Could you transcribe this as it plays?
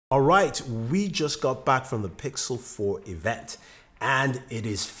All right, we just got back from the Pixel 4 event and it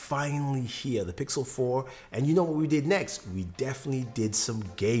is finally here, the Pixel 4. And you know what we did next? We definitely did some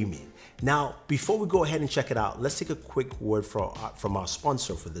gaming. Now, before we go ahead and check it out, let's take a quick word from our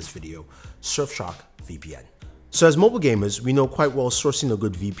sponsor for this video, Surfshark VPN. So as mobile gamers, we know quite well sourcing a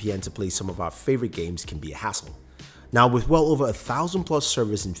good VPN to play some of our favorite games can be a hassle. Now, with well over 1,000 plus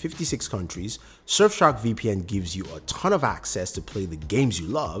servers in 56 countries, Surfshark VPN gives you a ton of access to play the games you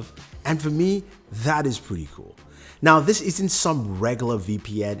love, and for me, that is pretty cool. Now, this isn't some regular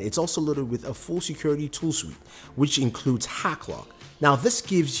VPN, it's also loaded with a full security tool suite, which includes HackLock. Now, this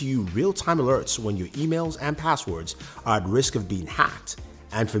gives you real-time alerts when your emails and passwords are at risk of being hacked,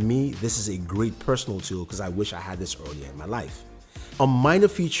 and for me, this is a great personal tool because I wish I had this earlier in my life. A minor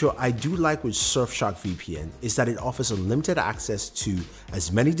feature I do like with Surfshark VPN is that it offers unlimited access to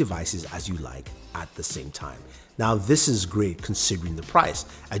as many devices as you like at the same time. Now, this is great considering the price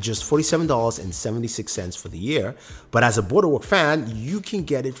at just $47.76 for the year, but as a Borderwork fan, you can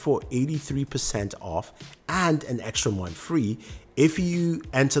get it for 83% off and an extra month free if you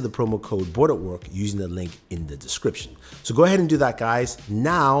enter the promo code Borderwork using the link in the description. So go ahead and do that, guys.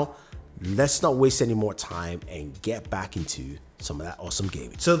 Now, let's not waste any more time and get back into some of that awesome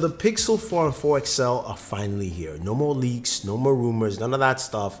gaming. So the Pixel 4 and 4 XL are finally here. No more leaks, no more rumors, none of that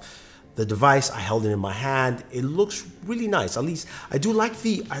stuff. The device, I held it in my hand. It looks really nice. At least I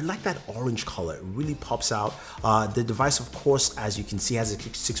like that orange color. It really pops out. The device, of course, as you can see, has a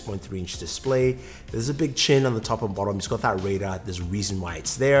 6.3 inch display. There's a big chin on the top and bottom. It's got that radar. There's a reason why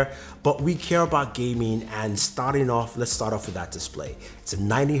it's there. But we care about gaming, and let's start off with that display. It's a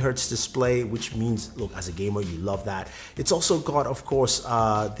 90 Hertz display, which means, look, as a gamer, you love that. It's also got, of course,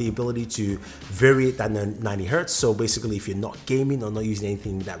 the ability to vary that 90 Hertz. So basically, if you're not gaming or not using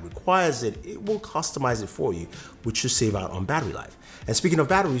anything that requires it will customize it for you, which should save out on battery life. And speaking of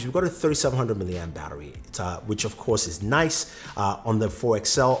batteries, we've got a 3700 milliamp battery, which of course is nice. On the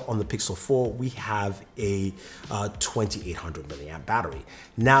 4XL, on the Pixel 4, we have a 2800 milliamp battery.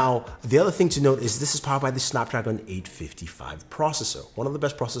 Now, the other thing to note is this is powered by the Snapdragon 855 processor, one of the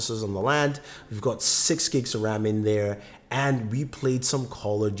best processors on the land. We've got 6 gigs of RAM in there, and we played some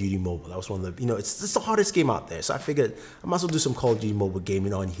Call of Duty Mobile. That was one of the, it's the hardest game out there. So I figured I might as well do some Call of Duty Mobile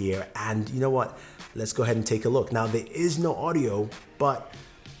gaming on here. And you know what? Let's go ahead and take a look. Now, there is no audio, but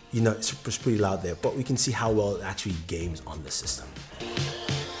it's pretty loud there. But we can see how well it actually games on the system.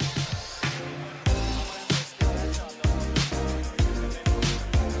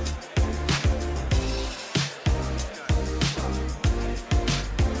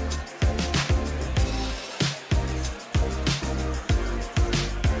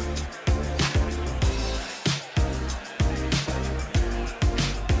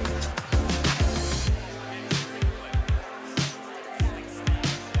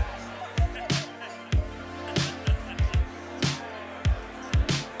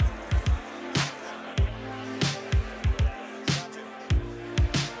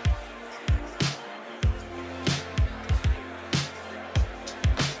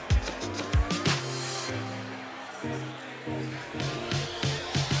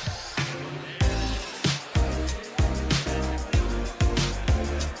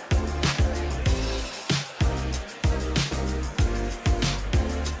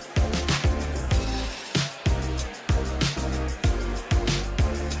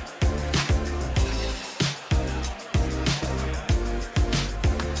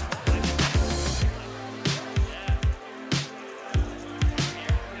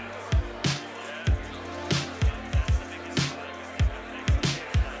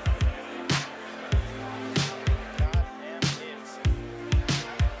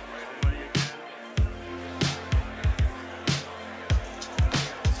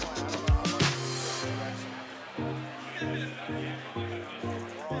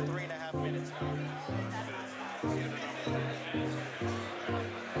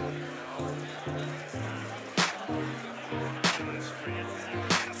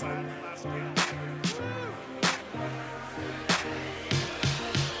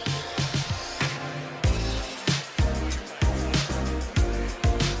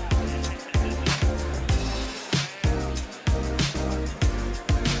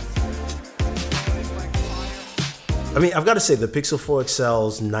 I mean, I've got to say the Pixel 4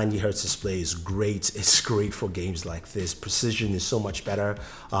 XL's 90 Hertz display is great. It's great for games like this. Precision is so much better.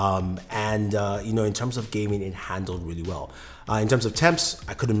 In terms of gaming, it handled really well. In terms of temps,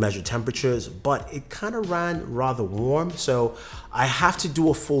 I couldn't measure temperatures, but it kind of ran rather warm. So I have to do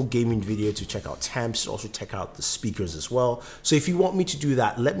a full gaming video to check out temps, also check out the speakers as well. So if you want me to do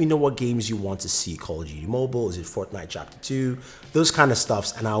that, let me know what games you want to see. Call of Duty Mobile, is it Fortnite Chapter 2, those kind of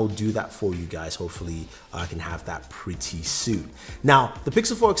stuffs, and I'll do that for you guys. Hopefully I can have that pretty soon. Now, the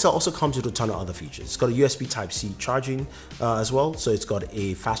Pixel 4 XL also comes with a ton of other features. It's got a USB Type-C charging as well. So it's got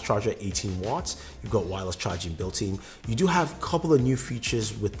a fast charger, 18 watts. You've got wireless charging built in. You do have a couple of new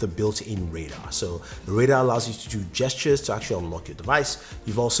features with the built-in radar. So the radar allows you to do gestures to actually unlock your device.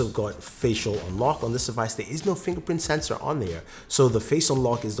 You've also got facial unlock on this device. There is no fingerprint sensor on there. So the face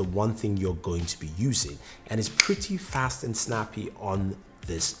unlock is the one thing you're going to be using. And it's pretty fast and snappy on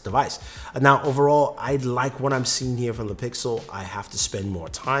this device. Now, overall, I like what I'm seeing here from the Pixel. I have to spend more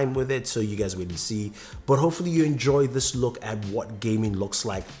time with it, so you guys wait and see. But hopefully you enjoy this look at what gaming looks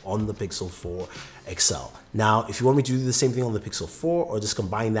like on the Pixel 4 XL. Now, if you want me to do the same thing on the Pixel 4 or just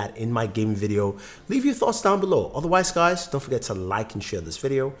combine that in my gaming video, leave your thoughts down below. Otherwise, guys, don't forget to like and share this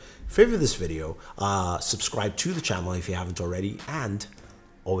video, favorite this video, subscribe to the channel if you haven't already, and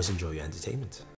always enjoy your entertainment.